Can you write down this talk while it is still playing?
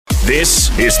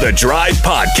This is the Drive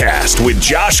Podcast with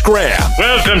Josh Graham.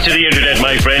 Welcome to the internet,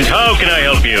 my friend. How can I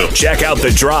help you? Check out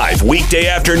the Drive weekday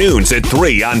afternoons at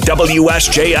 3 on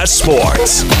WSJS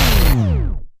Sports.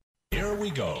 Here we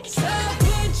go.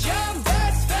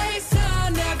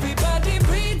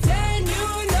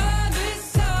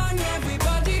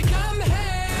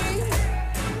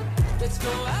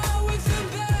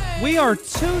 We are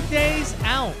 2 days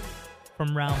out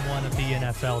from round one of the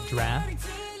NFL draft.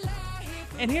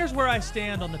 And here's where I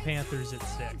stand on the Panthers at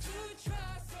 6.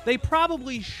 They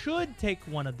probably should take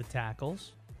one of the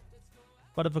tackles.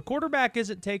 But if a quarterback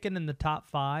isn't taken in the top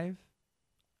 5,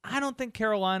 I don't think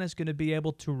Carolina's going to be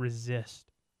able to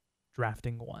resist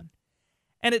drafting one.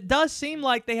 And it does seem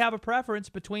like they have a preference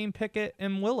between Pickett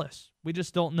and Willis. We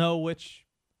just don't know which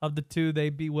of the two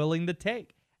they'd be willing to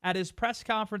take. At his press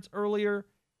conference earlier,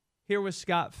 here was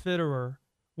Scott Fitterer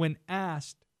when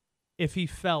asked if he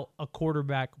felt a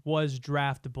quarterback was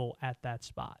draftable at that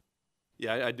spot.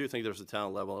 Yeah, I do think there's a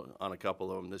talent level on a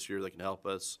couple of them this year that can help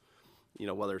us,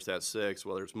 whether it's at 6,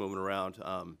 whether it's moving around.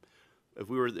 If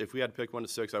we had to pick 1 to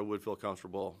 6, I would feel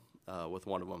comfortable with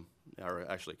one of them, or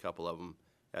actually a couple of them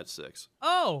at 6.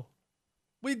 Oh,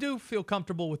 we do feel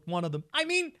comfortable with one of them. I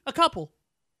mean, a couple.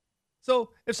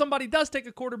 So if somebody does take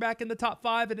a quarterback in the top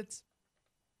 5 and it's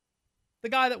the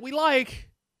guy that we like,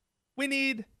 we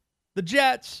need the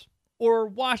Jets or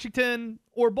Washington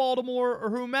or Baltimore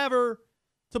or whomever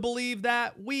to believe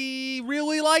that we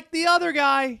really like the other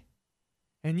guy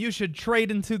and you should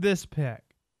trade into this pick.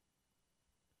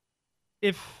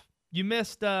 If you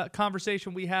missed a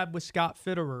conversation we had with Scott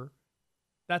Fitterer,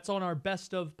 that's on our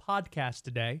Best of podcast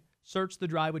today. Search The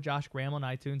Drive with Josh Graham on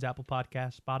iTunes, Apple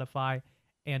Podcasts, Spotify,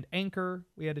 and Anchor.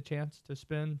 We had a chance to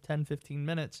spend 10, 15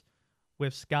 minutes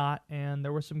with Scott, and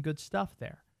there was some good stuff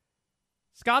there.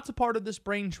 Scott's a part of this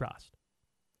brain trust,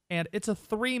 and it's a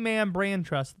 3-man brain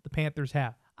trust that the Panthers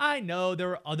have. I know there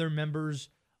are other members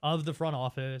of the front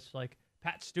office, like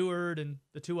Pat Stewart and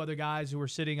the 2 other guys who were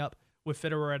sitting up with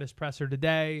Fitterer at his presser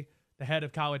today, the head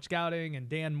of college scouting, and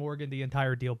Dan Morgan, the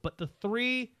entire deal. But the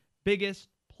 3 biggest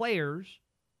players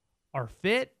are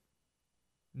Fit,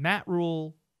 Matt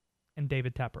Rule, and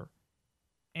David Tepper.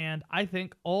 And I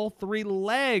think all 3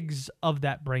 legs of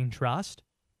that brain trust,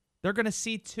 they're going to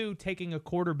see 2 taking a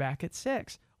quarterback at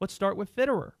 6. Let's start with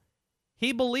Fitterer.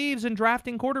 He believes in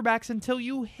drafting quarterbacks until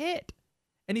you hit,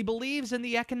 and he believes in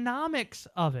the economics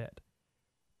of it.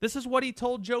 This is what he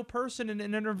told Joe Person in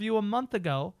an interview a month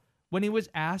ago when he was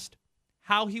asked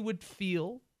how he would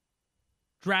feel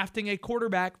drafting a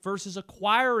quarterback versus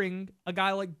acquiring a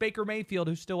guy like Baker Mayfield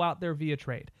who's still out there via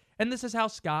trade. And this is how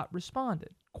Scott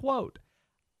responded. Quote,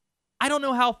 I don't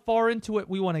know how far into it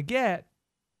we want to get.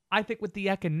 I think with the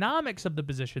economics of the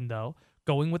position, though,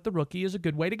 going with the rookie is a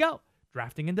good way to go.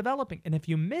 Drafting and developing. And if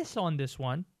you miss on this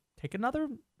one, take another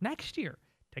next year.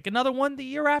 Take another one the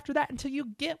year after that until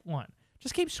you get one.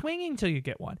 Just keep swinging until you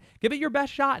get one. Give it your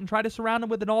best shot and try to surround him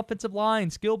with an offensive line,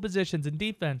 skill positions, and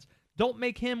defense. Don't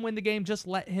make him win the game. Just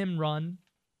let him run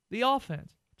the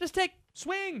offense. Just take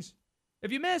swings.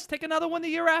 If you miss, take another one the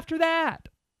year after that.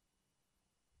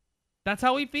 That's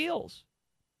how he feels.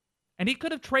 And he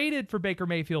could have traded for Baker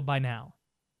Mayfield by now.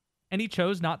 And he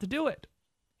chose not to do it.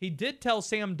 He did tell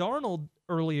Sam Darnold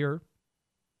earlier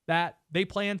that they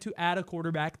plan to add a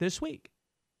quarterback this week.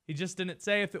 He just didn't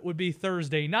say if it would be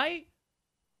Thursday night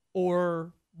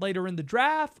or later in the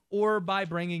draft or by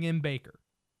bringing in Baker.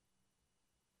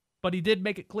 But he did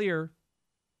make it clear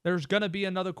there's going to be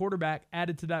another quarterback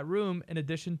added to that room in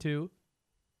addition to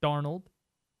Darnold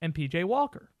and P.J.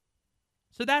 Walker.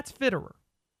 So that's Fitterer.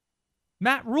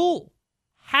 Matt Rule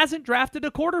hasn't drafted a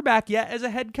quarterback yet as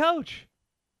a head coach.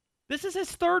 This is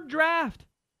his 3rd draft.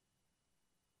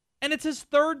 And it's his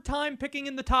 3rd time picking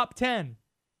in the top 10.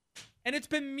 And it's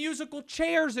been musical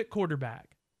chairs at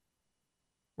quarterback.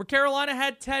 Where Carolina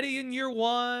had Teddy in year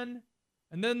 1.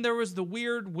 And then there was the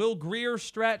weird Will Grier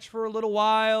stretch for a little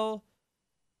while.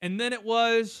 And then it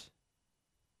was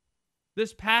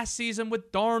this past season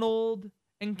with Darnold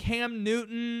and Cam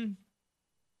Newton.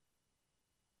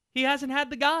 He hasn't had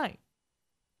the guy.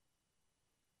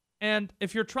 And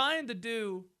if you're trying to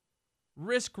do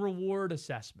risk-reward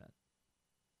assessment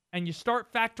and you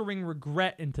start factoring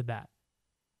regret into that,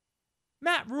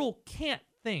 Matt Rule can't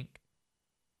think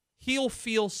he'll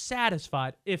feel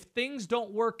satisfied if things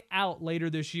don't work out later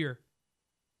this year.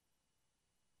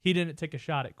 He didn't take a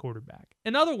shot at quarterback.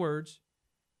 In other words,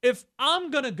 if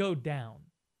I'm going to go down,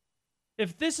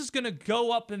 if this is going to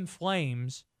go up in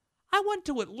flames, I want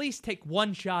to at least take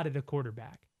one shot at a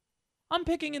quarterback. I'm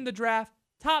picking in the draft,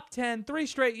 top 10, 3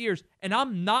 straight years, and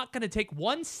I'm not going to take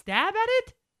one stab at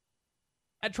it?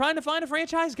 At trying to find a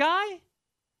franchise guy?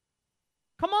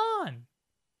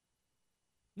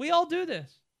 We all do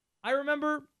this. I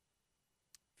remember a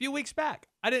few weeks back,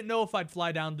 I didn't know if I'd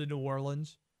fly down to New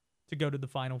Orleans to go to the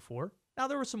Final Four. Now,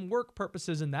 there were some work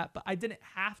purposes in that, but I didn't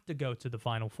have to go to the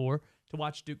Final Four to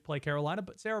watch Duke play Carolina.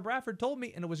 But Sarah Bradford told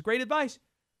me, and it was great advice,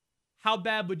 how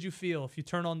bad would you feel if you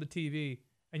turn on the TV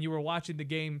and you were watching the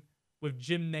game with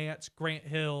Jim Nantz, Grant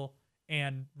Hill,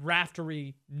 and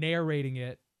Raftery narrating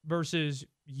it versus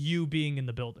you being in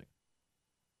the building?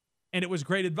 And it was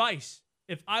great advice.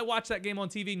 If I watched that game on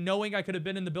TV knowing I could have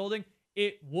been in the building,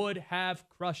 it would have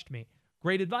crushed me.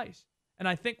 Great advice. And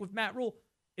I think with Matt Rule,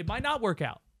 it might not work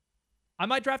out. I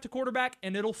might draft a quarterback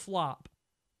and it'll flop.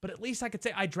 But at least I could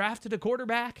say I drafted a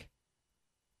quarterback.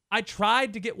 I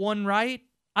tried to get one right.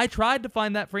 I tried to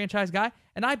find that franchise guy,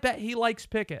 and I bet he likes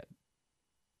Pickett.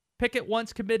 Pickett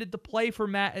once committed to play for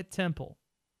Matt at Temple.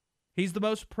 He's the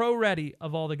most pro-ready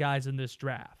of all the guys in this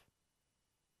draft.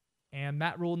 And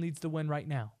Matt Rule needs to win right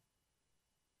now.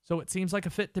 So it seems like a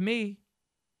fit to me.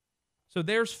 So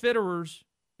there's Fitterer's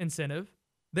incentive.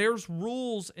 There's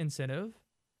Rule's incentive.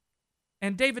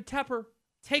 And David Tepper,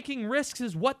 taking risks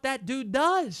is what that dude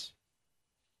does.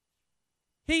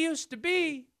 He used to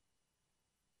be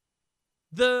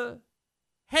the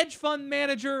hedge fund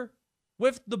manager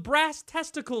with the brass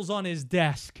testicles on his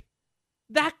desk.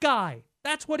 That guy.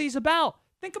 That's what he's about.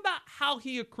 Think about how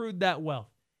he accrued that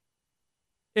wealth.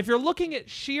 If you're looking at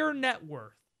sheer net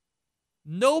worth,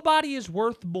 nobody is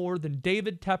worth more than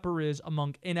David Tepper is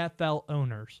among NFL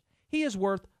owners. He is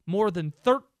worth more than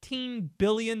 $13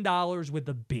 billion with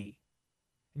a B.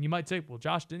 And you might say, well,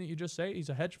 Josh, didn't you just say he's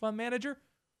a hedge fund manager?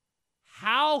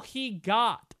 How he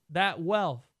got that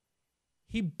wealth.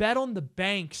 He bet on the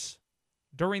banks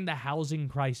during the housing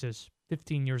crisis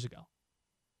 15 years ago.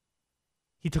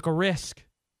 He took a risk,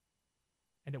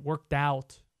 and it worked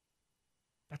out.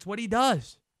 That's what he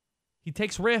does. He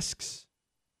takes risks.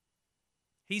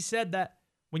 He said that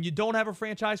when you don't have a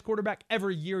franchise quarterback,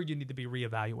 every year you need to be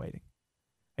reevaluating.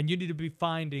 And you need to be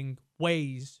finding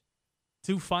ways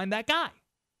to find that guy.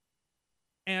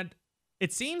 And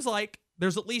it seems like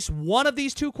there's at least one of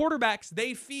these two quarterbacks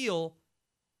they feel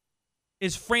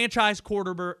is franchise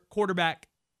quarterback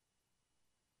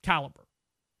caliber.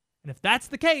 And if that's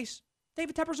the case,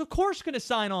 David Tepper's of course going to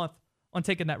sign off on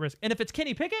taking that risk. And if it's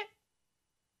Kenny Pickett,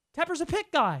 Tepper's a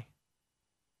pick guy.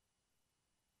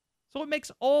 So it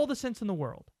makes all the sense in the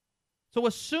world. So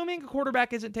assuming a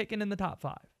quarterback isn't taken in the top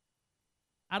 5,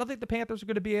 I don't think the Panthers are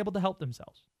going to be able to help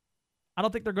themselves. I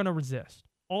don't think they're going to resist.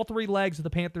 All three legs of the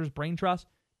Panthers' brain trust,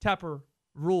 Tepper,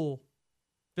 Rule,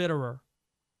 Fitterer,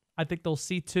 I think they'll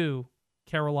see to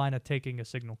Carolina taking a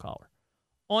signal caller.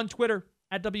 On Twitter,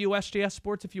 at WSJS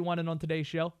Sports, if you want it on today's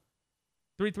show.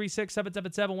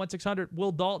 336-777-1600.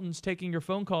 Will Dalton's taking your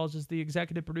phone calls as the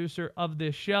executive producer of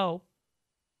this show.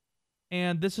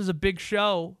 And this is a big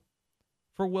show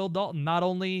for Will Dalton. Not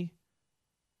only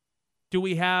do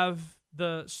we have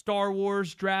the Star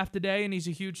Wars draft today, and he's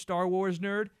a huge Star Wars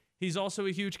nerd, he's also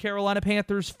a huge Carolina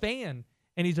Panthers fan.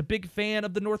 And he's a big fan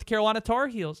of the North Carolina Tar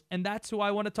Heels. And that's who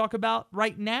I want to talk about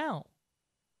right now.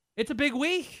 It's a big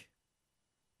week.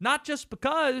 Not just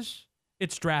because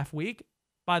it's draft week.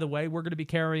 By the way, we're going to be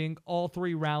carrying all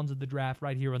 3 rounds of the draft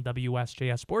right here on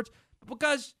WSJS Sports. But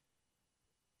because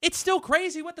it's still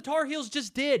crazy what the Tar Heels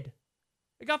just did.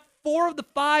 They got 4 of the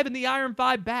 5 in the Iron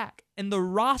 5 back. And the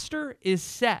roster is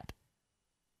set.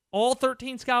 All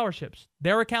 13 scholarships,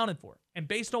 they're accounted for. And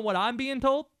based on what I'm being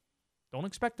told, don't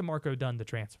expect DeMarco Dunn to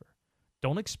transfer.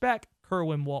 Don't expect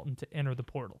Kerwin Walton to enter the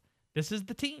portal. This is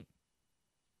the team.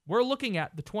 We're looking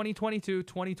at the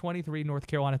 2022-2023 North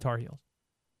Carolina Tar Heels.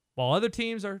 While other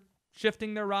teams are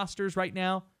shifting their rosters right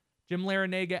now, Jim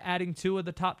Larinaga adding 2 of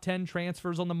the top 10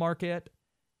 transfers on the market,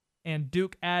 and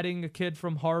Duke adding a kid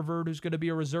from Harvard who's going to be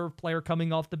a reserve player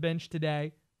coming off the bench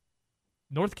today.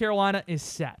 North Carolina is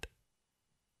set.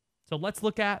 So let's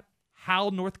look at how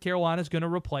North Carolina is going to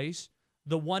replace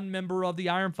the one member of the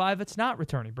Iron 5 that's not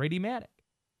returning, Brady Manek.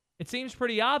 It seems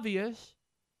pretty obvious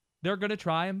they're going to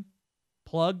try and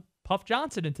plug Puff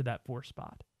Johnson into that 4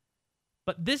 spot.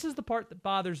 But this is the part that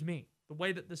bothers me, the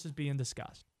way that this is being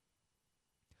discussed.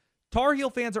 Tar Heel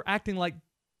fans are acting like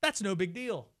that's no big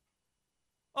deal.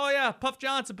 Oh, yeah, Puff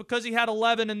Johnson, because he had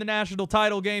 11 in the national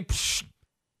title game,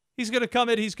 he's going to come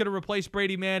in, he's going to replace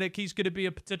Brady Manek, he's going to be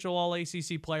a potential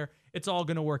All-ACC player. It's all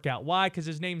going to work out. Why? Because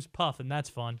his name's Puff, and that's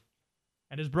fun.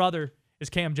 And his brother is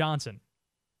Cam Johnson.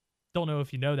 Don't know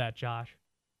if you know that, Josh.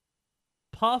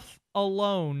 Puff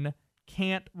alone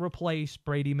can't replace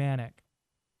Brady Manek.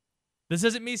 This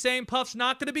isn't me saying Puff's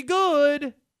not going to be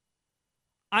good.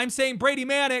 I'm saying Brady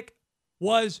Manek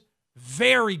was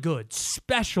very good,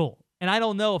 special. And I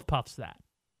don't know if Puff's that.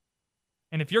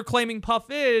 And if you're claiming Puff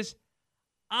is,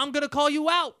 I'm going to call you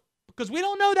out because we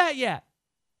don't know that yet.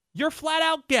 You're flat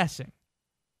out guessing.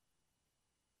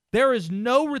 There is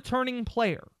no returning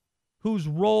player whose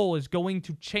role is going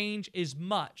to change as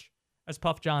much as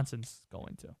Puff Johnson's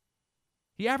going to.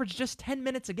 He averaged just 10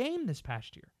 minutes a game this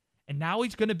past year, and now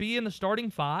he's going to be in the starting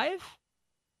 5?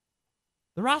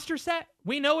 The roster's set.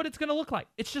 We know what it's going to look like.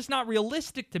 It's just not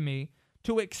realistic to me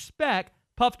to expect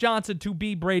Puff Johnson to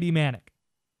be Brady Manek.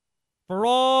 For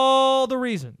all the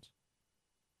reasons.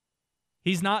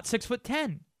 He's not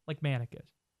 6'10" like Manek is.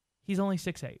 He's only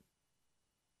 6'8".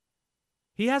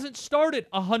 He hasn't started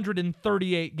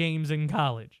 138 games in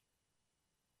college.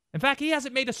 In fact, he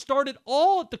hasn't made a start at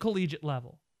all at the collegiate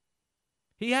level.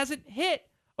 He hasn't hit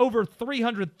over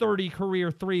 330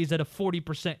 career threes at a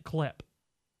 40% clip.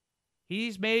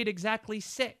 He's made exactly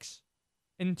 6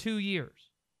 in 2 years.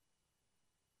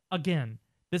 Again,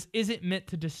 this isn't meant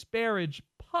to disparage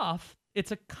Puff.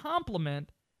 It's a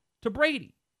compliment to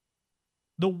Brady.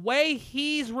 The way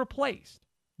he's replaced,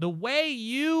 the way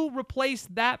you replace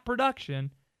that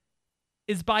production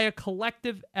is by a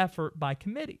collective effort by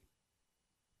committee.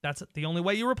 That's the only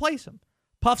way you replace him.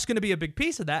 Puff's going to be a big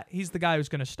piece of that. He's the guy who's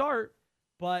going to start.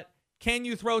 But can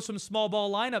you throw some small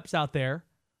ball lineups out there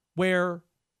where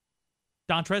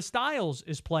Dontrez Styles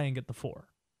is playing at the 4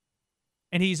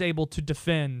 and he's able to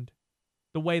defend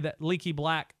the way that Leaky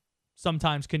Black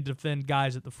sometimes can defend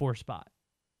guys at the 4 spot?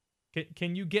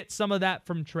 Can you get some of that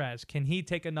from Trez? Can he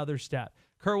take another step?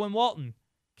 Kerwin Walton,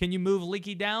 can you move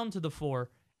Leaky down to the 4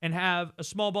 and have a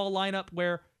small ball lineup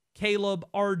where Caleb,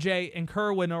 RJ, and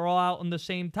Kerwin are all out on the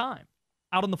same time,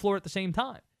 out on the floor at the same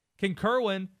time? Can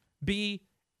Kerwin be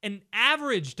an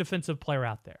average defensive player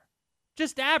out there?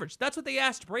 Just average. That's what they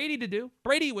asked Brady to do.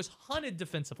 Brady was hunted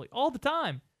defensively all the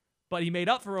time, but he made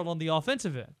up for it on the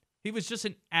offensive end. He was just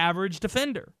an average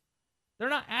defender. They're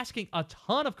not asking a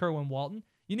ton of Kerwin Walton.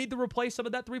 You need to replace some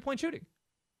of that three-point shooting.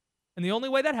 And the only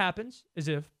way that happens is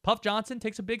if Puff Johnson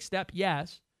takes a big step,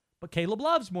 yes, but Caleb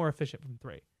Love's more efficient from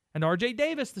 3. And RJ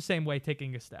Davis the same way,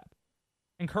 taking a step.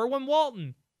 And Kerwin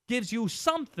Walton gives you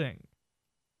something.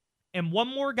 And one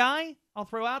more guy I'll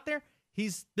throw out there,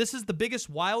 this is the biggest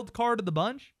wild card of the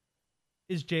bunch,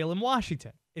 is Jalen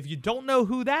Washington. If you don't know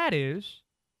who that is,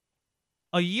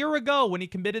 a year ago when he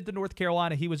committed to North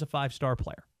Carolina, he was a 5-star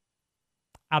player.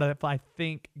 Out of, I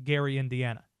think, Gary,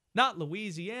 Indiana. Not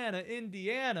Louisiana,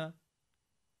 Indiana.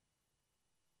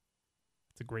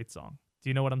 It's a great song. Do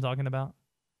you know what I'm talking about?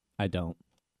 I don't.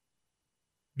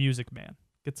 Music Man.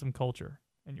 Get some culture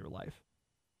in your life.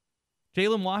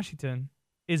 Jalen Washington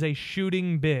is a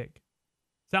shooting big.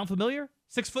 Sound familiar?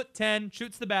 6'10",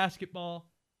 shoots the basketball.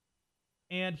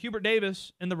 And Hubert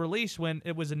Davis, in the release when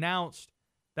it was announced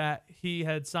that he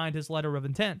had signed his letter of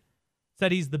intent,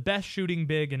 said he's the best shooting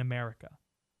big in America.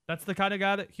 That's the kind of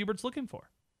guy that Hubert's looking for,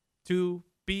 to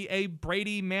be a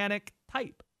Brady Manek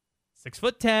type.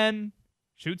 6'10",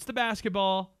 shoots the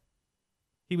basketball.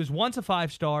 He was once a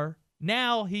 5-star.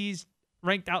 Now he's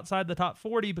ranked outside the top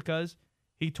 40 because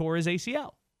he tore his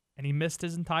ACL and he missed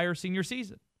his entire senior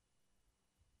season.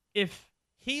 If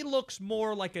he looks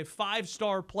more like a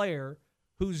 5-star player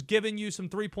who's giving you some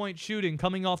three-point shooting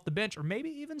coming off the bench, or maybe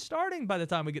even starting by the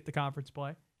time we get to conference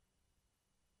play,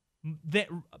 that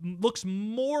looks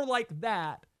more like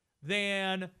that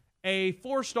than a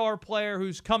 4-star player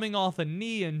who's coming off a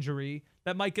knee injury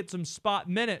that might get some spot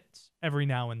minutes every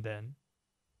now and then,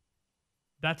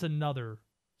 that's another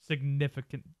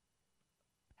significant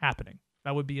happening.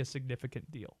 That would be a significant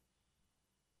deal.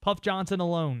 Puff Johnson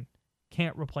alone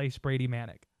can't replace Brady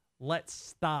Manek. Let's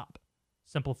stop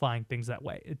simplifying things that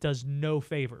way. It does no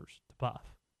favors to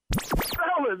Puff.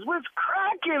 Fellas, what's cracking?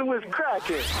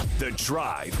 The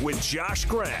Drive with Josh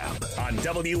Graham on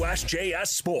WSJS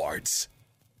Sports.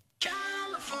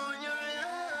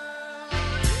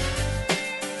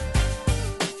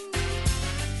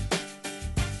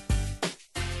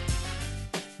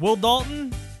 Will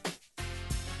Dalton,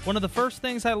 one of the first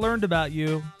things I learned about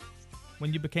you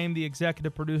when you became the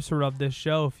executive producer of this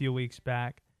show a few weeks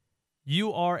back,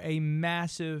 you are a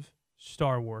massive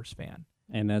Star Wars fan.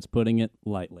 And that's putting it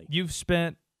lightly. You've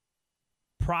spent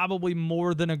probably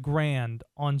more than $1,000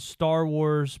 on Star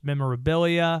Wars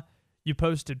memorabilia. You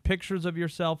posted pictures of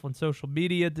yourself on social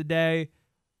media today,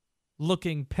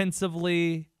 looking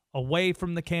pensively away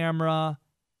from the camera,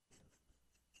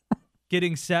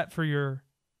 getting set for your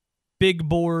big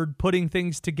board, putting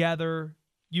things together.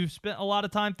 You've spent a lot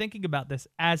of time thinking about this,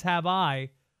 as have I.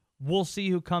 We'll see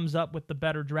who comes up with the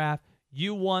better draft.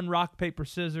 You won rock, paper,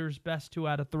 scissors, best 2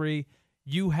 out of 3.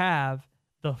 You have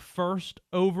the first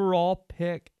overall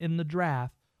pick in the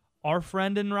draft. Our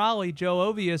friend in Raleigh,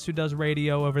 Joe Ovius, who does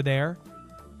radio over there,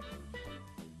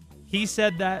 He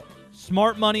said that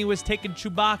smart money was taking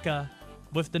Chewbacca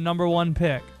with the number 1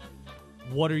 pick.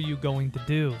 What are you going to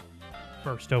do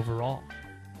first overall?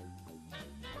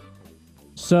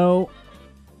 So,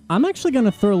 I'm actually going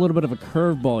to throw a little bit of a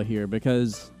curveball here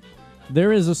because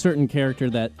there is a certain character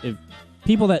that if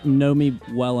people that know me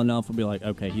well enough will be like,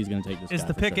 okay, he's going to take this. Is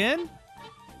the pick in?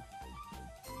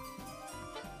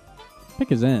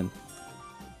 Pick is in.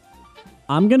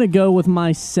 I'm going to go with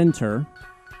my center,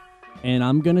 and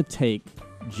I'm going to take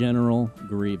General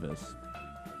Grievous.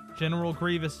 General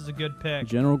Grievous is a good pick.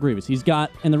 General Grievous. He's got,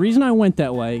 and the reason I went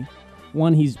that way,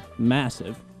 one, he's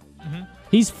massive. Mm-hmm.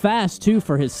 He's fast, too,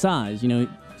 for his size. You know,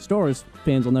 Star Wars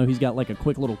fans will know he's got like a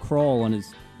quick little crawl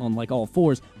on like all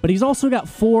fours, but he's also got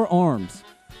 4 arms,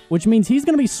 which means he's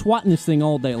going to be swatting this thing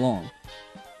all day long.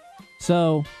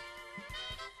 So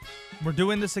we're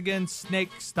doing this again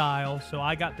snake style, so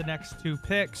I got the next 2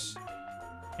 picks,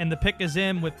 and the pick is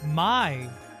in with my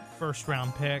first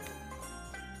round pick.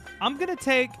 I'm going to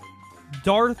take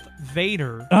Darth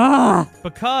Vader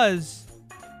because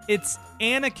it's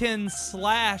Anakin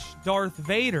 / Darth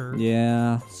Vader.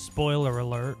 yeah, Spoiler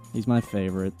alert. he's my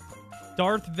favorite.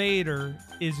 Darth Vader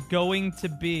is going to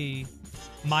be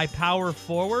my power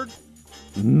forward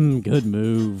Good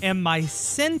move. and my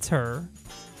center,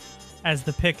 as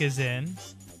the pick is in,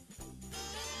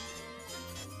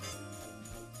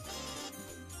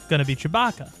 gonna be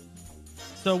Chewbacca.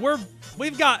 So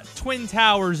we've got twin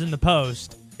towers in the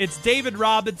post. It's David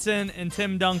Robinson and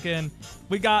Tim Duncan.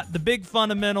 We got the big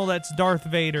fundamental that's Darth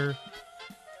Vader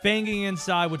banging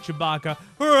inside with Chewbacca.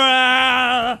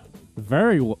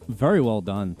 Very well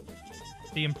done.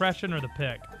 The impression or the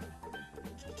pick?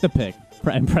 The pick.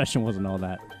 Impression wasn't all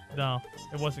that. No,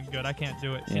 it wasn't good. I can't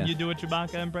do it. Can Yeah. you do a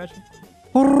Chewbacca impression?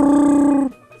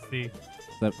 See,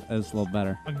 That is a little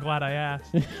better. I'm glad I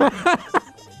asked.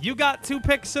 You got 2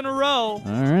 picks in a row.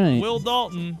 All right. Will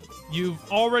Dalton, you've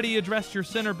already addressed your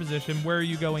center position. Where are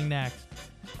you going next?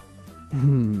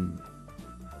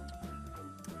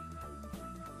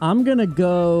 I'm going to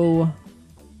go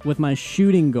with my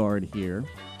shooting guard here,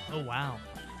 Oh, wow.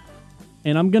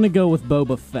 and I'm going to go with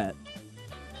Boba Fett.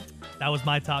 That was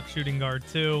my top shooting guard,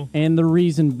 too. And the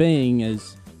reason being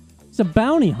is he's a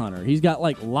bounty hunter. He's got,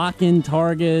 like, lock-in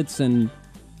targets and,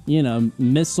 you know,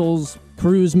 missiles,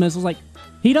 cruise missiles. Like,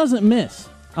 he doesn't miss,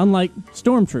 unlike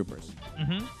stormtroopers.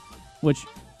 Mm-hmm. Which,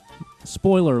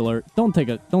 spoiler alert, don't take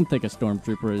a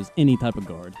stormtrooper as any type of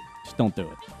guard. Just don't do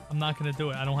it. I'm not going to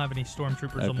do it. I don't have any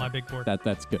stormtroopers on my big board.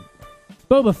 That's good.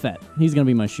 Boba Fett. He's going to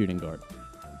be my shooting guard.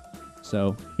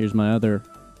 So, here's my other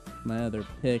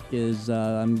pick is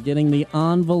I'm getting the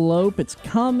envelope. It's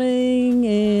coming,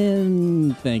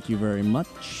 and thank you very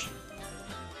much.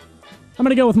 I'm going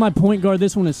to go with my point guard.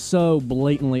 This one is so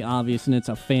blatantly obvious, and it's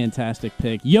a fantastic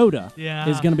pick. Yoda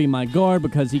is going to be my guard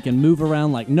because he can move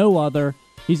around like no other.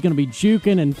 He's going to be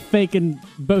juking and faking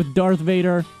both Darth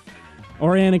Vader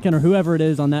or Anakin or whoever it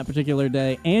is on that particular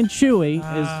day, and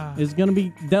Chewie is going to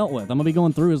be dealt with. I'm going to be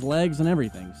going through his legs and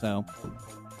everything, so.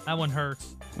 That one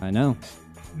hurts. I know.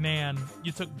 Man,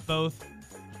 you took both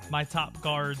my top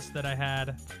guards that I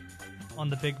had on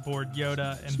the big board,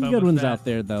 Yoda and Some Boba good ones Fett. out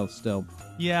there, though, still.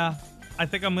 Yeah, I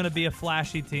think I'm going to be a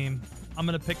flashy team. I'm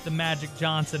going to pick the Magic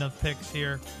Johnson of picks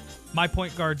here. My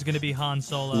point guard's going to be Han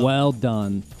Solo. Well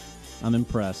done. I'm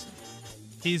impressed.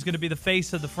 He's going to be the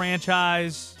face of the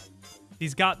franchise.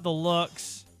 He's got the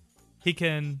looks. He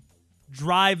can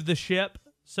drive the ship,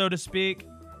 so to speak.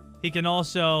 He can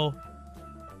also,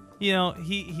 you know,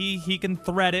 he can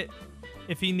thread it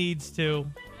if he needs to.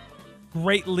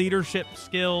 Great leadership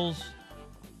skills.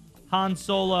 Han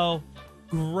Solo,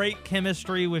 great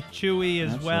chemistry with Chewie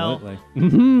as well.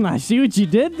 I see what you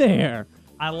did there.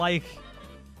 I like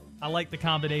the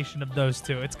combination of those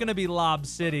two. It's going to be Lob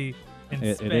City in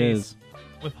space it is.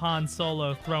 with Han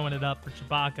Solo throwing it up for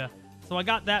Chewbacca. So I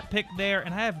got that pick there,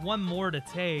 and I have one more to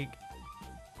take.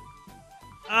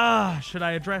 Should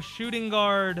I address shooting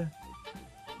guard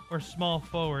or small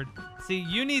forward? See,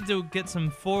 you need to get some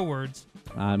forwards.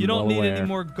 I'm You don't well need aware. any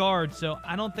more guards, so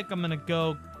I don't think I'm going to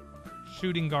go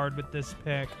shooting guard with this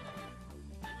pick.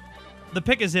 The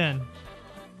pick is in.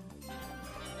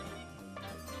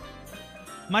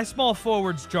 My small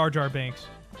forward's Jar Jar Binks.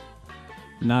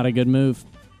 Not a good move.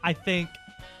 I think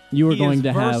You were he going is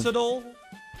to have. versatile.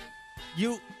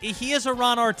 He is a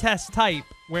Ron Artest type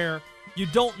where you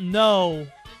don't know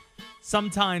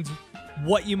sometimes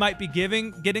what you might be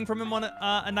getting from him on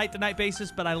a night-to-night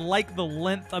basis, but I like the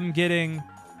length I'm getting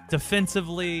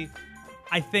defensively.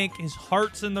 I think his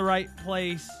heart's in the right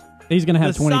place. He's going to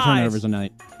have The 20 size. turnovers a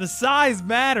night. The size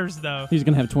matters, though. He's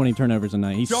going to have 20 turnovers a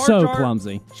night. He's Jar so Jar-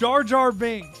 clumsy. Jar Jar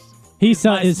Binks. He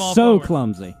my is small so forward.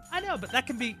 clumsy. I know. No, but that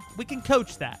can be. We can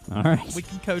coach that. All right. We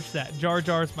can coach that. Jar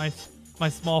Jar's my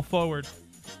small forward.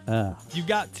 You've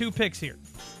got 2 picks here.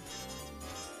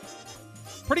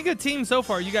 Pretty good team so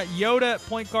far. You got Yoda at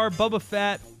point guard, Boba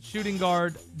Fett shooting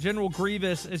guard, General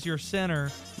Grievous as your center.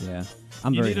 Yeah,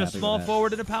 I'm You very need a happy small with that.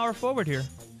 forward and a power forward here.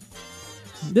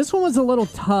 This one was a little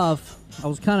tough. I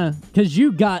was kind of because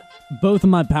you got both of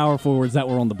my power forwards that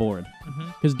were on the board.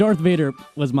 Because Darth Vader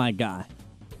was my guy.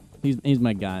 He's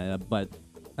my guy, but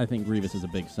I think Grievous is a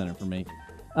big center for me.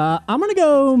 I'm gonna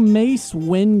go Mace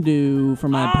Windu for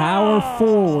my power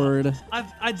forward.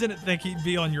 I didn't think he'd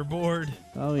be on your board.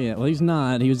 Oh yeah, well he's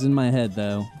not. He was in my head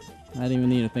though. I didn't even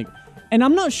need to think. And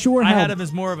I'm not sure I how. had him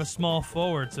as more of a small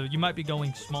forward, so you might be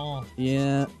going small.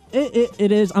 Yeah,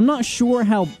 it is. I'm not sure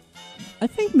how. I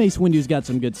think Mace Windu's got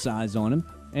some good size on him,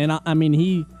 and I mean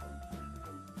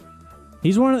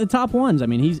he's one of the top ones. I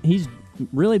mean he's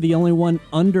really the only one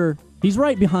under. He's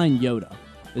right behind Yoda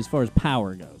as far as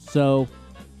power goes. So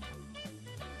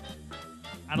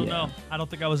I don't know. I don't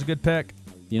think that was a good pick.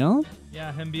 you know,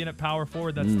 Yeah, him being at power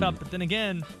forward, that's tough. But then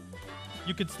again,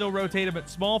 you could still rotate him at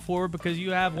small forward because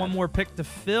you have one more pick to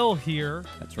fill here.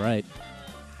 that's right.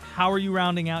 How are you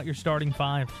rounding out your starting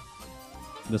 5?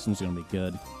 This one's gonna be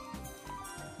good.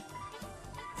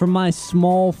 For my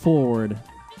small forward,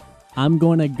 I'm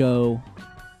gonna go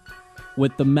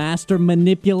with the master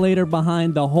manipulator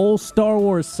behind the whole Star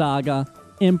Wars saga,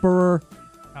 Emperor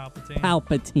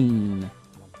Palpatine.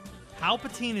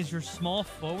 Palpatine is your small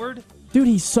forward? Dude,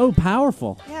 he's so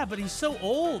powerful. Yeah, but he's so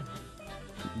old.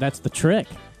 That's the trick.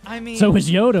 I mean, So is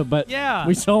Yoda, but yeah.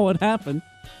 we saw what happened.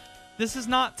 This is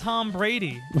not Tom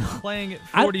Brady playing at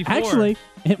 44. Actually,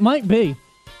 it might be.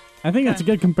 I think that's a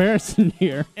good comparison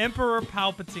here. Emperor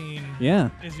Palpatine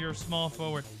Yeah. is your small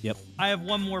forward. Yep. I have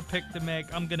one more pick to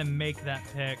make. I'm going to make that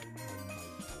pick.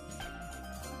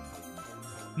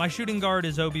 My shooting guard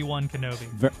is Obi-Wan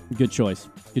Kenobi. Good choice.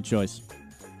 Good choice.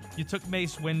 You took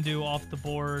Mace Windu off the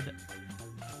board.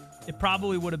 It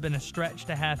probably would have been a stretch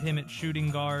to have him at shooting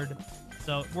guard,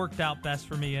 so it worked out best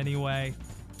for me anyway.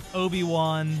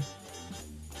 Obi-Wan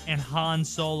and Han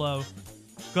Solo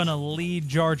gonna lead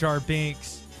Jar Jar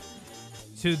Binks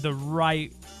to the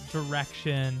right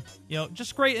direction. You know,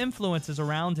 just great influences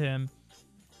around him.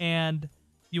 And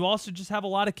you also just have a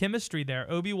lot of chemistry there.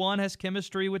 Obi-Wan has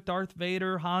chemistry with Darth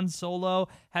Vader. Han Solo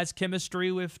has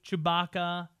chemistry with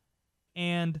Chewbacca.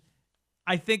 And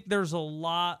I think there's a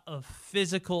lot of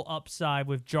physical upside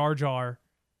with Jar Jar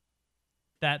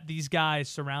that these guys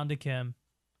surrounding him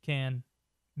can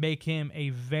make him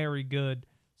a very good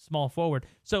small forward.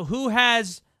 So who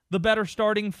has the better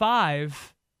starting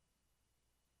 5?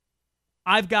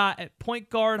 I've got at point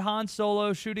guard Han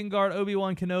Solo, shooting guard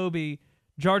Obi-Wan Kenobi.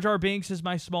 Jar Jar Binks is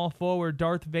my small forward.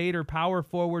 Darth Vader, power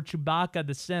forward. Chewbacca,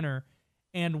 the center.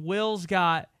 And Will's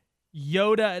got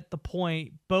Yoda at the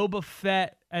point, Boba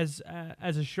Fett as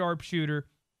a sharpshooter.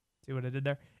 See what I did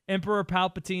there? Emperor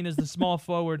Palpatine is the small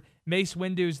forward. Mace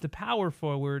Windu is the power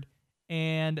forward.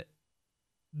 And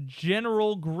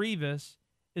General Grievous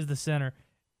is the center.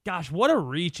 Gosh, what a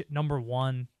reach at number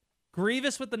 1.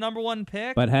 Grievous with the number 1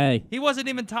 pick. But hey. He wasn't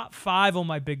even top 5 on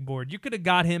my big board. You could have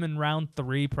got him in round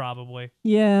 3 probably.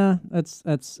 Yeah, that's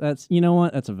you know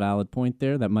what? That's a valid point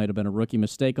there. That might have been a rookie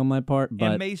mistake on my part,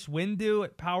 but And Mace Windu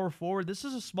at power forward. This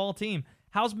is a small team.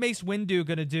 How's Mace Windu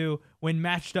going to do when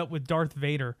matched up with Darth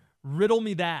Vader? Riddle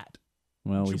me that.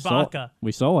 well, Chewbacca.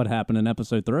 we saw what happened in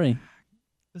episode 3.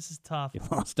 This is tough. He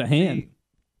lost a hand. See,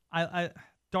 I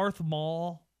Darth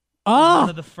Maul. Oh, One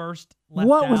of the first left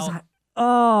what out. was that?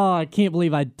 Oh, I can't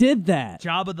believe I did that.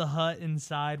 Jabba the Hutt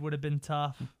inside would have been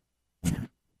tough.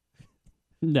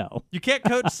 No, You can't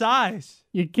coach size.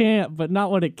 you can't, but not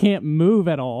when it can't move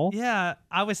at all. Yeah,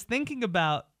 I was thinking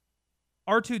about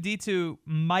R2-D2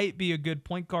 might be a good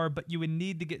point guard, but you would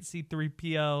need to get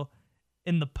C-3PO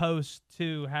in the post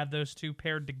to have those two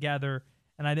paired together,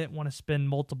 and I didn't want to spend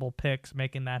multiple picks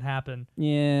making that happen.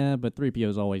 Yeah, but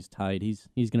 3PO's always tight. He's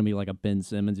going to be like a Ben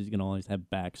Simmons. He's going to always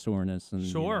have back soreness, and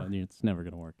Sure. It's never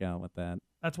going to work out with that.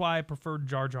 That's why I preferred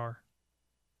Jar Jar.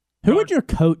 Who would your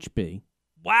coach be?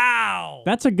 Wow!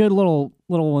 That's a good little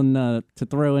one to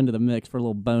throw into the mix for a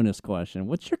little bonus question.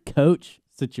 What's your coach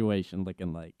situation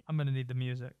looking like? I'm going to need the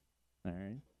music. All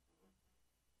right.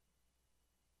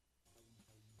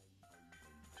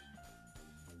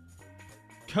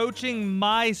 Coaching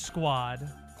my squad.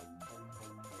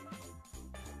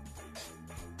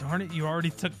 Darn it, you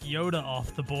already took Yoda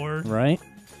off the board. Right?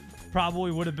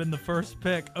 Probably would have been the first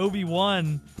pick.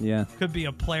 Obi-Wan Yeah. could be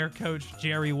a player coach,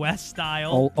 Jerry West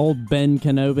style. Old Ben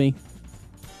Kenobi.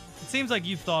 It seems like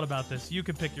you've thought about this. You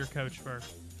could pick your coach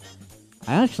first.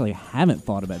 I actually haven't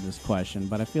thought about this question,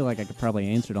 but I feel like I could probably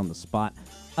answer it on the spot.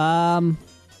 I'm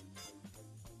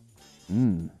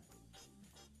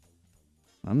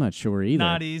not sure either.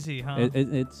 Not easy, huh?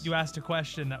 It's You asked a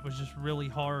question that was just really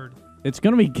hard. It's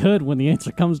going to be good when the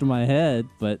answer comes to my head,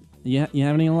 but you have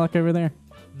any luck over there?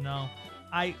 No.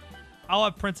 I'll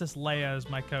have Princess Leia as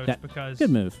my coach because good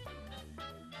move.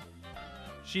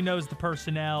 she knows the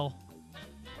personnel.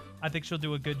 I think she'll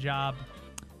do a good job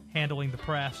handling the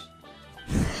press.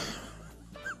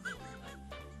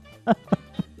 It's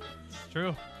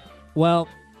true. Well,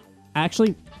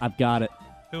 actually, I've got it.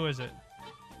 Who is it?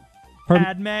 Her,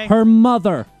 Padme? Her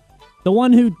mother. The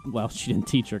one who, well, she didn't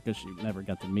teach her because she never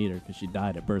got to meet her because she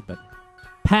died at birth, but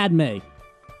Padme.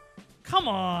 Come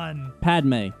on.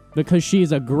 Padme. Because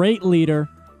she's a great leader.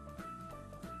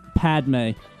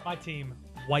 Padme. My team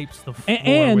wipes the floor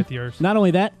And with yours. not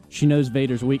only that, she knows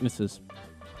Vader's weaknesses.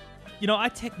 You know, I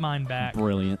take mine back.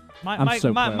 Brilliant. My my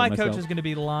coach is going to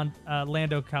be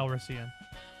Lando Calrissian.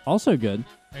 Also good.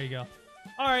 There you go.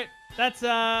 All right, that's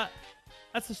the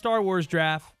Star Wars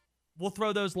draft. We'll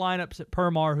throw those lineups at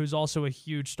Permar, who's also a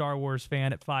huge Star Wars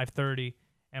fan, at 5:30,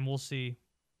 and we'll see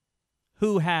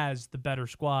who has the better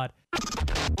squad.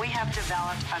 We have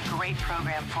developed a great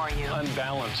program for you.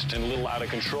 Unbalanced and a little out of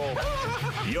control.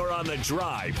 You're on The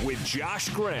Drive with Josh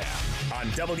Graham on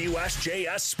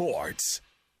WSJS Sports.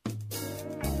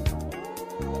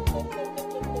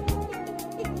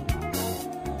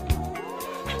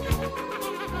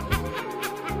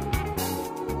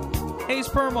 Hayes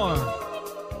Permar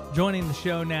joining the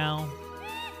show now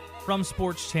from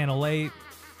Sports Channel 8.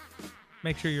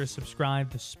 Make sure you're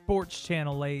subscribed to Sports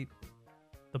Channel 8,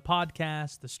 the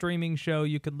podcast, the streaming show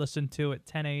you could listen to at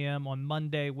 10 a.m. on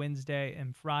Monday, Wednesday,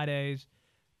 and Fridays.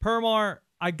 Permar,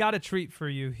 I got a treat for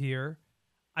you here.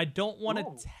 I don't want to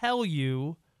tell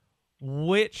you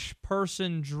which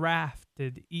person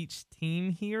drafted each team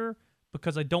here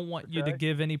because I don't want you to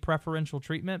give any preferential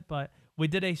treatment, but we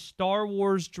did a Star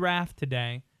Wars draft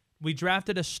today. We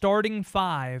drafted a starting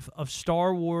 5 of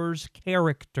Star Wars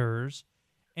characters,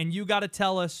 and you got to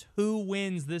tell us who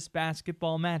wins this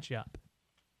basketball matchup.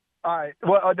 All right.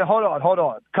 Well, hold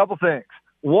on. Couple things.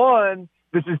 One,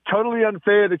 this is totally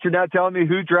unfair that you're not telling me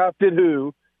who drafted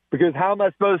who, because how am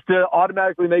I supposed to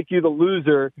automatically make you the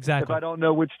loser if I don't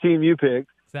know which team you picked?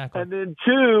 Exactly. And then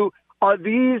two, are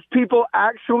these people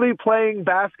actually playing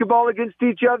basketball against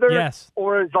each other? Yes.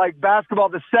 Or is like basketball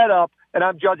the setup and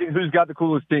I'm judging who's got the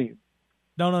coolest team?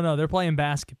 No. They're playing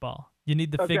basketball. You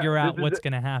need to figure out what's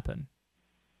going to happen.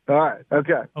 All right.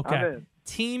 Okay. Okay.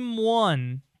 Team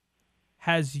 1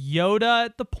 has Yoda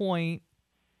at the point,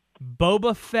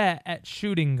 Boba Fett at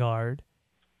shooting guard,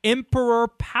 Emperor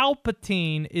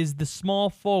Palpatine is the small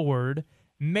forward,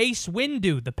 Mace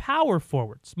Windu, the power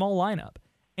forward, small lineup,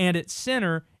 and at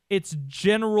center, it's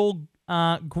General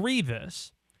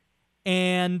Grievous.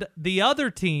 And the other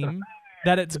team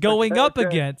that it's going up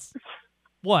against,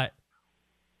 what?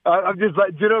 I'm just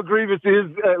like, General Grievous is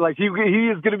he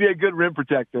is going to be a good rim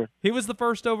protector. He was the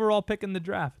first overall pick in the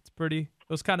draft. It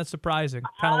was kind of surprising.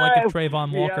 Kind of like if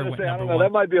Trayvon Walker went number 1.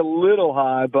 That might be a little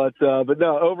high, but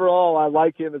no, overall, I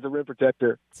like him as a rim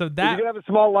protector. So if you're going to have a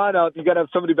small lineup, you got to have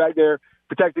somebody back there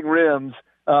protecting rims,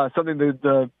 something that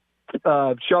the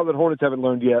Charlotte Hornets haven't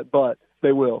learned yet, but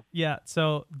they will. Yeah,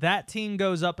 so that team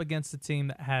goes up against a team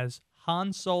that has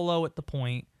Han Solo at the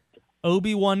point,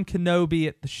 Obi-Wan Kenobi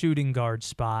at the shooting guard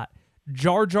spot,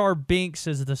 Jar Jar Binks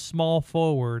as the small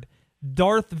forward,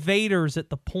 Darth Vader's at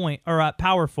the point, or at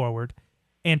power forward,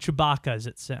 and Chewbacca's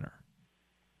at center.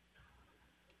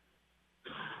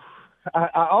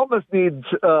 I almost need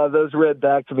those read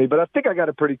back to me, but I think I got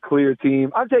a pretty clear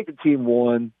team. I'm taking team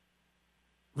 1.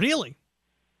 Really?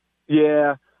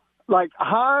 Yeah. Like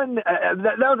Han,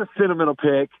 that was a sentimental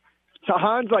pick. So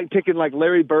Han's like picking like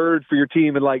Larry Bird for your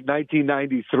team in like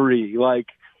 1993. Like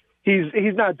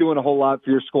he's not doing a whole lot for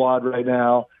your squad right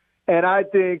now. And I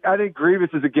think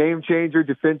Grievous is a game changer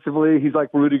defensively. He's like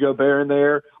Rudy Gobert in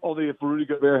there. Only if Rudy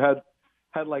Gobert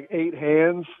had like 8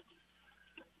 hands.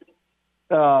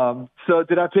 So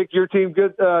did I pick your team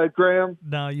good, Graham?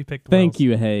 No, you picked Wells. Thank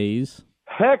you, Hayes.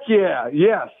 Heck yeah,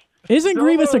 yes. Isn't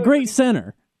Grievous a great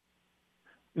center?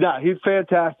 Yeah, he's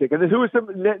fantastic. And then who are some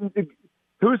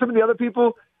of the other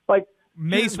people? Like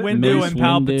Mace Windu and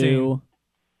Palpatine.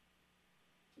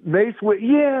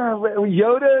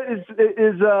 Yoda is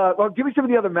well, give me some of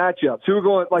the other matchups. Who are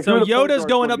going like so Yoda's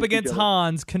going up against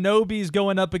Hans, Kenobi's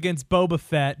going up against Boba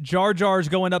Fett, Jar Jar's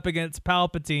going up against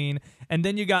Palpatine, and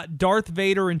then you got Darth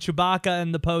Vader and Chewbacca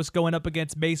in the post going up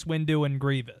against Mace Windu and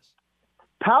Grievous.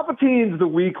 Palpatine's the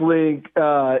weak link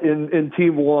in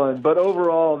Team One, but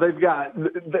overall they got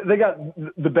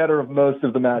the better of most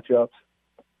of the matchups.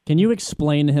 Can you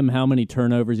explain to him how many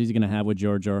turnovers he's going to have with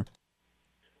Jar Jar?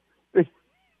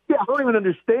 Yeah, I don't even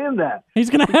understand that. He's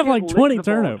going to have like 20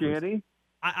 turnovers.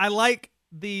 I like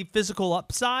the physical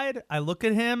upside. I look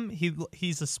at him.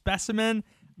 He's a specimen.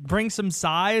 Bring some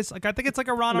size. Like I think it's like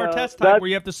a Ron Artest type where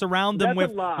you have to surround them with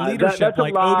leadership,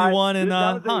 like Obi-Wan and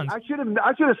Hans. I should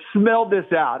have smelled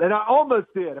this out, and I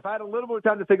almost did. If I had a little more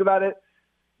time to think about it,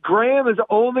 Graham is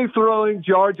only throwing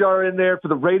Jar Jar in there for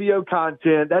the radio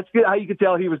content. That's how you could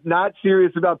tell he was not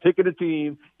serious about picking a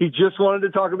team. He just wanted to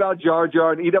talk about Jar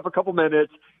Jar and eat up a couple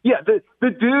minutes. Yeah, the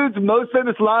dude's most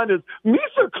famous line is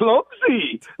 "Mr.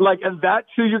 Clumsy," and that's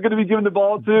who you're going to be giving the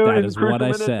ball to. That is what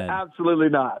I said. Absolutely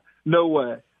not. No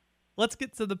way. Let's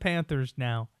get to the Panthers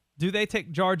now. Do they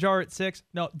take Jar Jar at 6?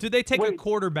 No. Do they take a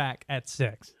quarterback at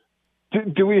 6?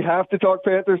 Do we have to talk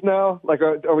Panthers now?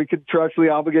 Are we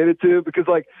contractually obligated to? Because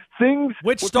things.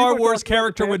 Which Star Wars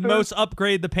character would most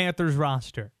upgrade the Panthers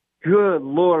roster? Good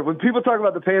Lord. When people talk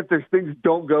about the Panthers, things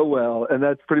don't go well, and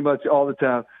that's pretty much all the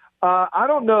time. I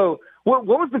don't know. What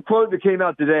was the quote that came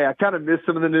out today? I kind of missed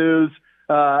some of the news.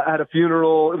 At a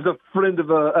funeral. It was a friend of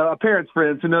a parent's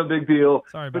friend, so no big deal.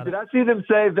 Sorry about But did I see them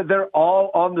say that they're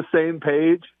all on the same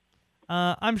page?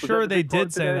 I'm sure they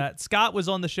did say that. Scott was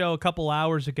on the show a couple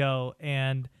hours ago,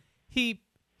 and he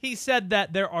said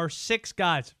that there are 6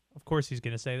 guys. Of course he's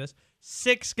going to say this.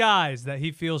 6 guys that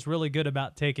he feels really good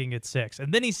about taking at 6.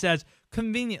 And then he says,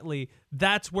 conveniently,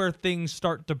 that's where things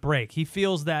start to break. He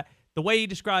feels that the way he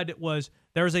described it was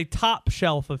there's a top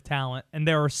shelf of talent, and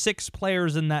there are 6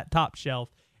 players in that top shelf.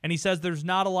 And he says there's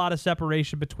not a lot of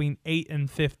separation between 8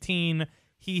 and 15.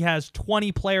 He has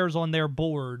 20 players on their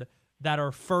board that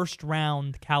are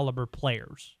first-round caliber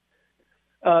players.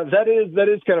 That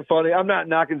is kind of funny. I'm not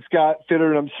knocking Scott Fitter,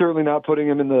 and I'm certainly not putting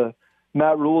him in the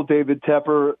Matt Rule, David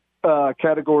Tepper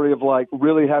category of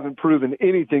really haven't proven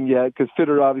anything yet, because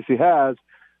Fitter obviously has.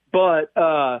 But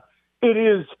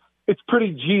it's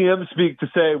pretty GM speak to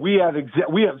say we have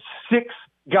 6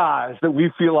 guys that we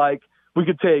feel like we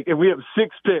could take, and we have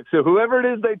 6 picks. So whoever it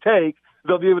is they take,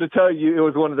 they'll be able to tell you it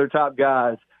was one of their top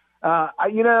guys. I'm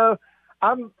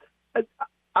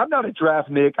not a draft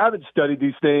Nick. I haven't studied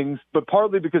these things, but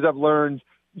partly because I've learned,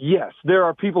 yes, there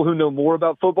are people who know more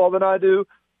about football than I do,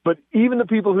 but even the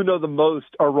people who know the most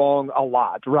are wrong a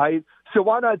lot, right? So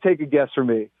why not take a guess for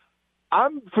me?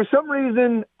 For some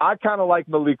reason, I kind of like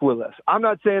Malik Willis. I'm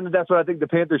not saying that that's what I think the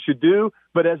Panthers should do,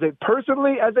 but as a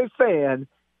fan,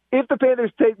 if the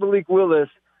Panthers take Malik Willis,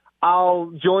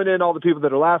 I'll join in all the people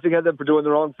that are laughing at them for doing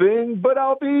the wrong thing, but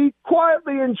I'll be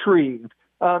quietly intrigued.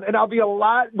 And I'll be a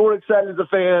lot more excited as a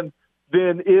fan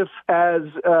than if, as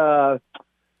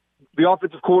the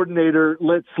offensive coordinator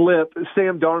let slip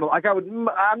Sam Darnold. I'm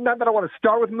not that I want to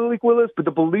start with Malik Willis, but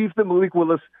the belief that Malik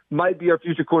Willis might be our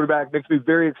future quarterback makes me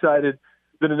very excited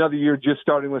than another year just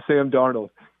starting with Sam Darnold.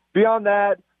 Beyond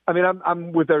that,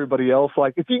 I'm with everybody else.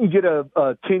 If you can get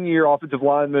a 10-year offensive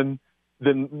lineman,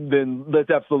 then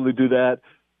let's absolutely do that.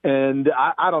 And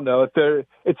I don't know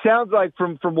it sounds like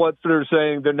from what they're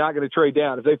saying, they're not going to trade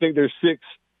down. If they think there's 6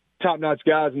 top-notch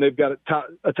guys and they've got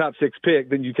a top 6 pick,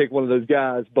 then you take one of those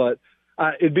guys. But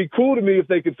it'd be cool to me if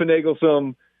they could finagle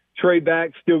some trade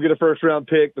back, still get a first-round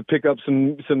pick, but pick up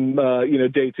some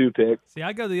day 2 pick. See,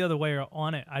 I go the other way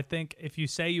on it. I think if you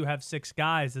say you have 6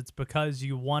 guys, it's because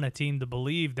you want a team to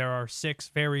believe there are 6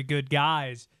 very good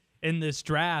guys in this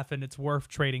draft, and it's worth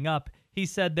trading up. He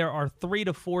said there are 3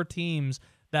 to 4 teams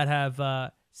that have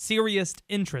have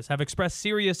expressed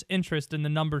serious interest in the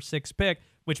number 6 pick,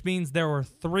 which means there were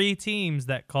 3 teams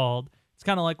that called. It's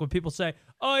kind of like when people say,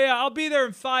 oh, yeah, I'll be there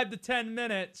in 5 to 10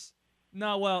 minutes.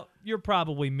 No, well, you're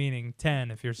probably meaning 10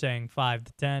 if you're saying 5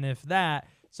 to 10, if that.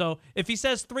 So if he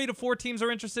says 3 to 4 teams are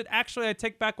interested, actually, I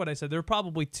take back what I said. There are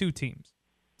probably 2 teams,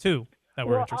 2 that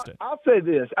were interested. I'll say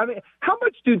this. How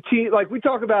much do teams, we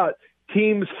talk about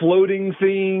teams floating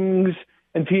things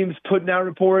and teams putting out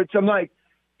reports. I'm like,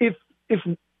 if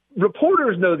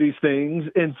reporters know these things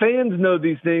and fans know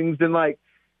these things, then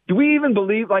do we even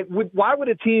believe? Why would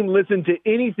a team listen to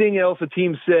anything else a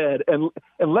team said,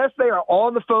 unless they are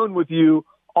on the phone with you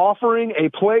offering a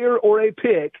player or a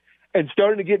pick and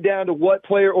starting to get down to what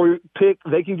player or pick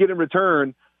they can get in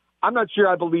return? I'm not sure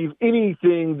I believe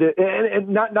anything that, and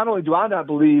not only do I not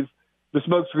believe the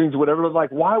smoke screens or whatever,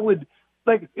 but why would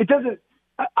it doesn't.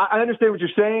 I understand what you're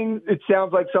saying. It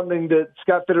sounds like something that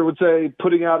Scott Fitter would say,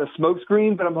 putting out a smoke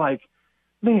screen. But I'm like,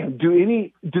 man, do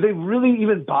they really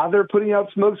even bother putting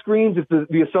out smoke screens if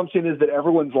the assumption is that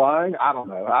everyone's lying? I don't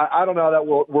know. I don't know how that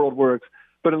world works.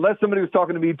 But unless somebody was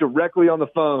talking to me directly on the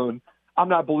phone, I'm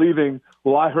not believing,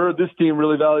 well, I heard this team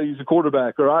really values a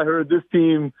quarterback, or I heard this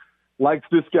team likes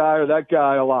this guy or that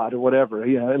guy a lot or whatever.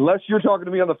 Yeah, unless you're talking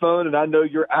to me on the phone and I know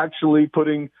you're actually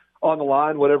putting on the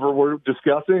line whatever we're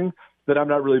discussing, then I'm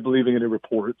not really believing any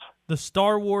reports. The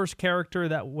Star Wars character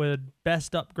that would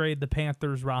best upgrade the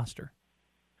Panthers roster.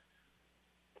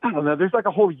 I don't know. There's like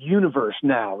a whole universe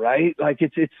now, right? Like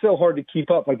it's so hard to keep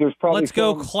up. Like there's probably Let's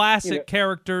go classic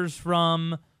characters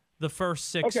from the first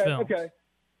 6 films.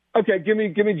 Okay. Give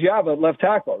me Jabba at left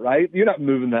tackle, right? You're not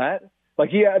moving that. Like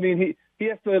he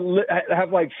has to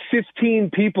have like 15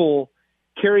 people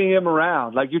carrying him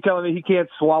around. Like you're telling me he can't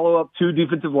swallow up 2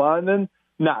 defensive linemen?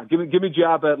 Nah, give me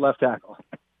Jabba at left tackle.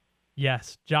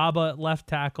 Yes, Jabba at left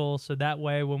tackle. So that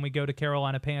way, when we go to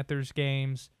Carolina Panthers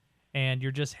games and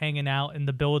you're just hanging out in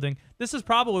the building, this is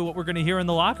probably what we're going to hear in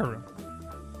the locker room.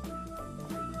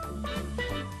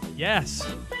 Yes.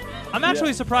 I'm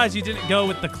actually surprised you didn't go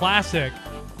with the classic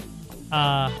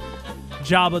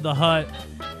Jabba the Hutt,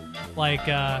 like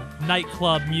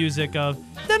nightclub music of.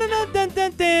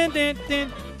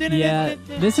 Yeah,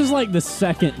 this is like the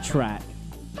second track,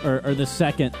 or the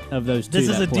second of those 2. This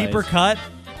is a plays. deeper cut.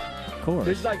 Of course.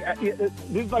 This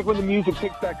is like when the music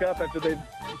picks back up after they've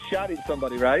shot at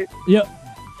somebody, right? Yep.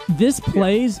 This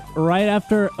plays right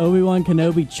after Obi-Wan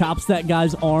Kenobi chops that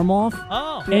guy's arm off.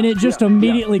 Oh. And it just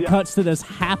immediately cuts to this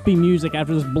happy music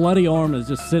after this bloody arm is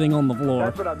just sitting on the floor.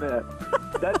 That's what I meant.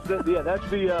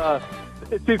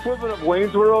 It's the equivalent of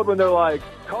Wayne's World when they're like,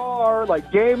 car,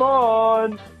 like game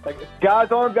on. Like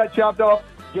guy's arm got chopped off.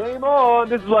 Game on.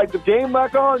 This is like the game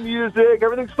back on music.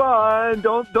 Everything's fine.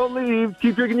 Don't leave.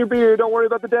 Keep drinking your beer. Don't worry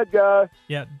about the dead guy.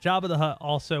 Yeah, Jabba the Hutt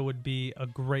also would be a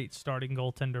great starting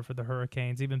goaltender for the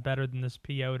Hurricanes, even better than this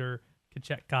Piotr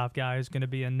Kochetkov guy who's going to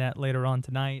be in net later on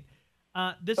tonight.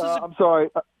 I'm sorry.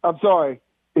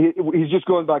 He's just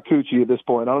going by Coochie at this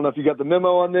point. I don't know if you got the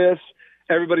memo on this.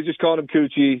 Everybody just called him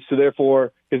Coochie, so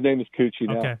therefore his name is Coochie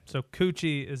now. Okay, so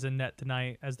Coochie is in net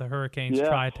tonight as the Hurricanes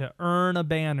try to earn a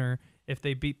banner. If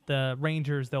they beat the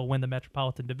Rangers, they'll win the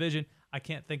Metropolitan Division. I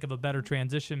can't think of a better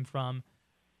transition from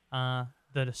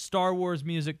the Star Wars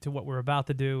music to what we're about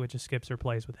to do, which is skips or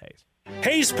plays with Hayes.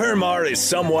 Hayes Permar is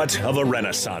somewhat of a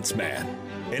Renaissance man,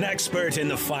 an expert in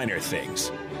the finer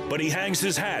things, but he hangs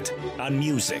his hat on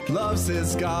music. Loves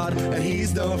his God, and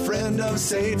he's no friend of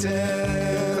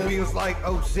Satan. Feels like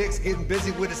 06, getting busy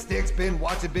with the sticks, been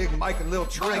watching Big Mike and Lil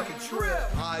Trink and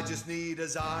Trip. I just need a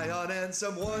Zion and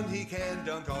someone he can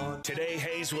dunk on. Today,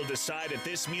 Hayes will decide if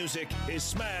this music is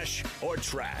smash or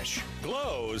trash,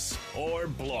 glows or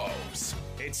blows.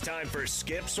 It's time for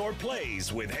skips or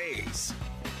plays with Hayes.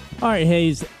 All right,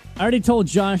 Hayes. I already told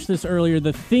Josh this earlier.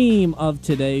 The theme of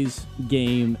today's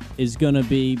game is going to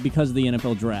be, because of the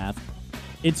NFL draft,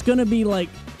 it's going to be like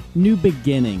new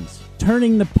beginnings,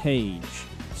 turning the page,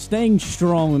 staying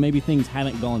strong when maybe things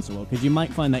haven't gone so well, because you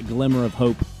might find that glimmer of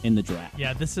hope in the draft.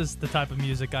 Yeah, this is the type of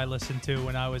music I listened to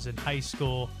when I was in high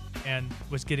school and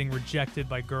was getting rejected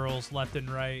by girls left and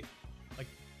right. Like,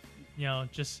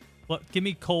 just give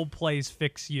me Coldplay's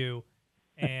Fix You,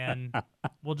 and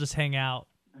we'll just hang out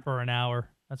for an hour.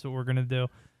 That's what we're going to do.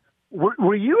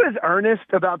 Were you as earnest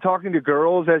about talking to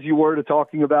girls as you were to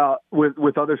talking about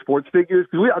with other sports figures?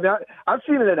 Because I've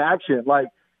seen it in action. Like,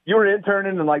 you were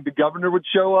interning and, like, the governor would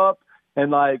show up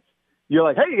and, like, you're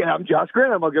like, hey, I'm Josh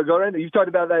Graham. I'm going to go right now. You've talked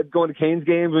about that going to Canes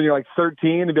games when you're, like,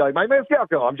 13 and be like, my name's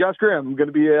Galco. I'm Josh Graham. I'm going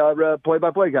to be a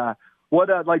play-by-play guy. What,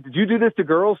 did you do this to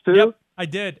girls, too? Yep, I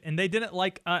did. And they didn't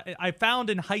I found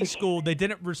in high school they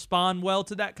didn't respond well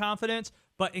to that confidence.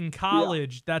 But in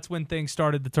college, that's when things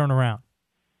started to turn around.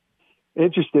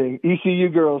 Interesting. ECU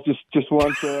girls just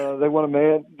want they want a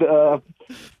man.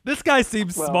 This guy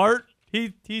seems smart.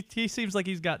 He seems like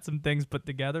he's got some things put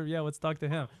together. Yeah, let's talk to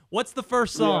him. What's the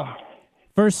first song? Yeah.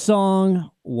 First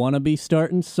song, "Wanna Be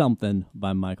Starting Something"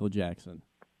 by Michael Jackson.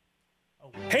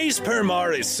 Hayes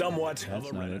Permar is somewhat of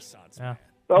a Renaissance man.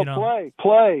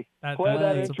 Play That's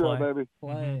that a intro, play. baby.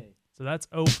 Play. So that's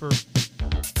over.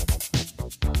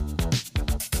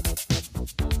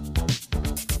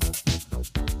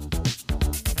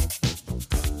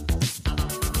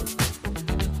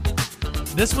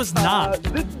 This was not.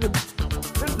 This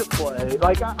is a play.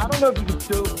 Like, I don't know if you can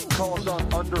still call a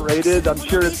song underrated. I'm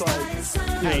sure it's like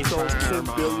sold 10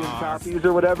 billion copies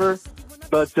or whatever.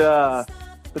 But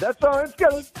that song, it's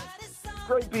got a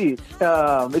great beat.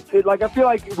 I feel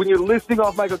like when you're listing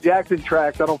off Michael Jackson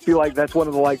tracks, I don't feel like that's one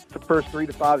of the first 3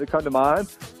 to 5 that come to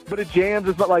mind. But it jams.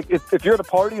 It's not like if you're at a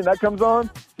party and that comes on,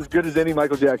 it's as good as any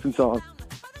Michael Jackson song.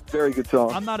 Very good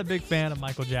song. I'm not a big fan of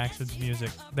Michael Jackson's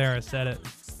music. There, I said it.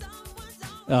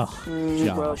 Oh,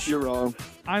 Josh. Well, you're wrong.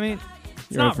 I mean,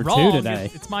 it's You're not for wrong. two today.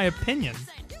 It's my opinion.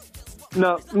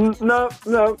 No,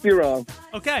 you're wrong.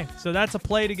 Okay, so that's a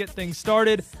play to get things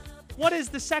started. What is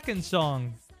the second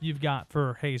song you've got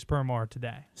for Hayes Permar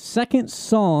today? Second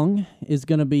song is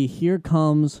going to be Here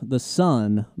Comes the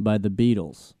Sun by the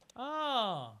Beatles.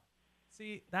 Oh,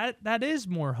 see, that is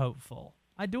more hopeful.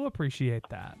 I do appreciate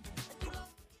that.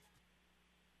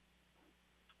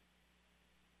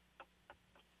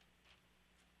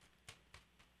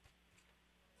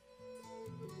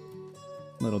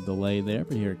 Little delay there,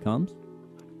 but here it comes.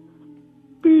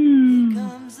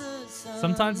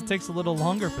 Sometimes it takes a little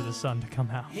longer for the sun to come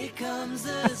out. Here comes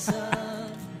the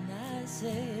sun, I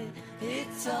say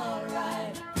it's all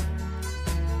right.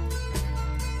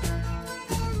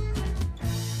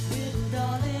 Little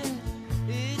darling,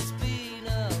 it's been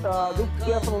a This is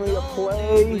definitely a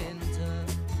play.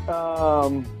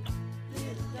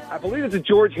 I believe it's a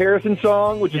George Harrison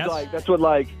song, which is that's what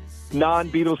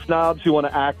non-Beatles snobs who want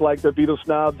to act like they're Beatles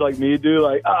snobs like me do.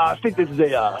 I think this is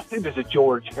a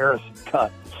George Harrison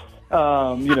cut.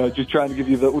 Just trying to give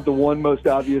you the one most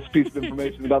obvious piece of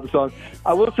information about the song.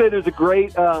 I will say there's a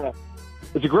great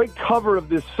cover of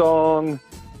this song,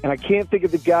 and I can't think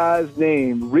of the guy's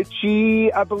name.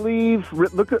 Richie, I believe.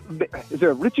 Is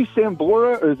there a Richie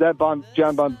Sambora, or is that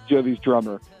John Bon Jovi's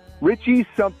drummer? Richie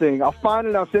something. I'll find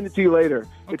it and I'll send it to you later.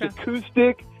 Okay. It's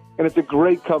acoustic, and it's a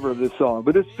great cover of this song.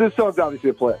 But this song's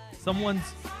obviously a play. Someone's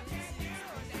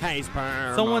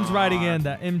writing in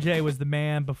that MJ was the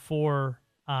man before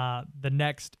the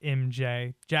next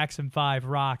MJ. Jackson 5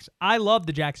 rocks. I love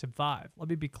the Jackson 5. Let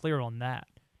me be clear on that.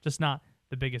 Just not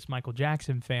the biggest Michael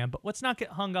Jackson fan, but let's not get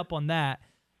hung up on that.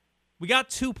 We got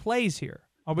two plays here.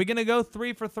 Are we going to go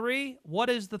 3 for 3? What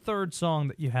is the third song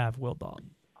that you have, Will Dog?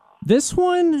 This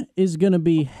one is going to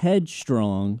be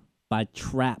Headstrong by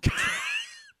Trapped.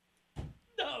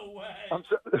 No way.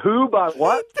 Who by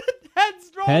what?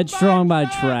 Headstrong by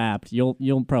Trapped.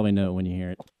 You'll probably know it when you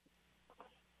hear it.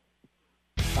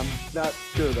 I'm not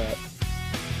sure of that.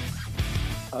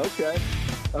 Okay.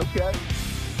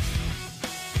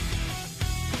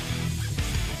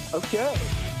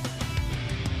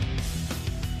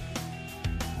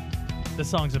 This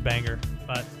song's a banger,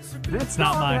 but This it's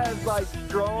not song mine. has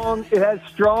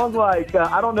strong,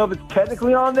 I don't know if it's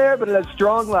technically on there, but it has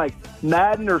strong,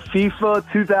 Madden or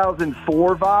FIFA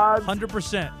 2004 vibes.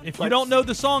 100%. If you don't know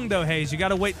the song, though, Hayes, you got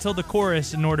to wait till the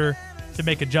chorus in order to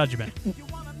make a judgment.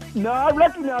 No, I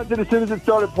recognized it as soon as it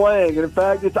started playing. And in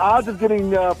fact, its odds of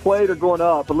getting played are going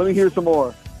up. But let me hear some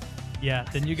more. Yeah,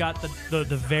 then you got the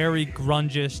very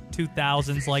grungish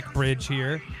 2000s bridge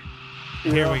here.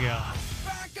 And here we go.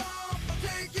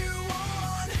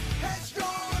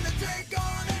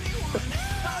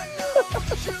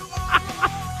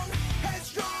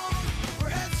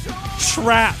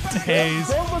 Trapped, Hayes.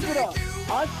 Don't look it up.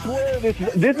 I swear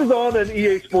this is on an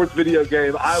EA Sports video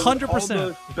game. I would 100%.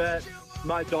 almost bet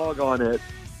my dog on it.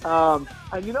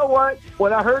 And you know what?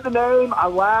 When I heard the name, I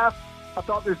laughed. I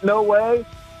thought there's no way.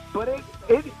 But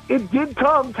it did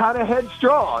come kind of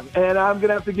headstrong, and I'm going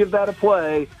to have to give that a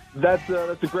play. That's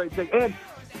a great thing. And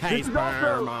Hayes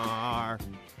Permar.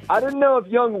 I didn't know if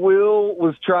young Will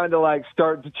was trying to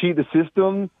start to cheat the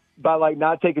system by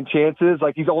not taking chances.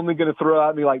 He's only going to throw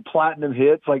at me platinum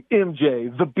hits like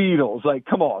MJ, the Beatles.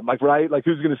 Come on, right?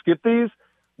 Who's going to skip these?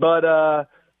 But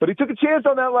he took a chance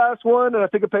on that last one, and I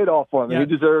think it paid off for him. Yeah. And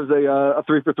he deserves a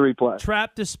 3 for 3 play.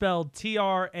 Trapped is spelled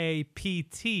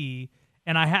Trapt,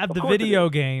 and I have the video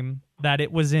game that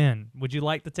it was in. Would you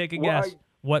like to take a guess?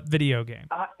 What video game?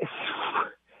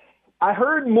 I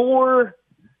heard more.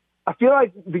 I feel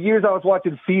like the years I was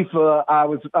watching FIFA, I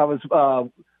was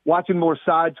watching more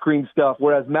side screen stuff,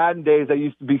 whereas Madden days I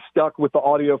used to be stuck with the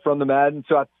audio from the Madden.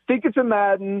 So I think it's a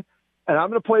Madden, and I'm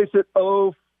going to place it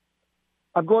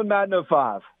I'm going Madden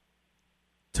 05.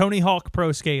 Tony Hawk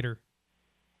Pro Skater.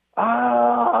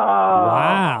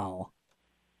 Wow.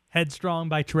 Headstrong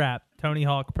by Trapped. Tony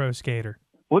Hawk Pro Skater.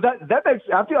 Well, that makes.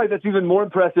 I feel like that's even more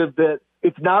impressive that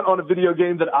it's not on a video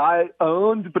game that I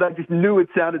owned, but I just knew it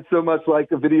sounded so much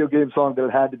like a video game song that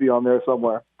it had to be on there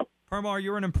somewhere. Permar,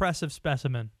 you're an impressive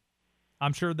specimen.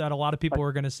 I'm sure that a lot of people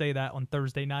are going to say that on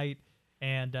Thursday night,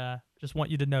 and just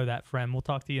want you to know that, friend. We'll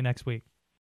talk to you next week.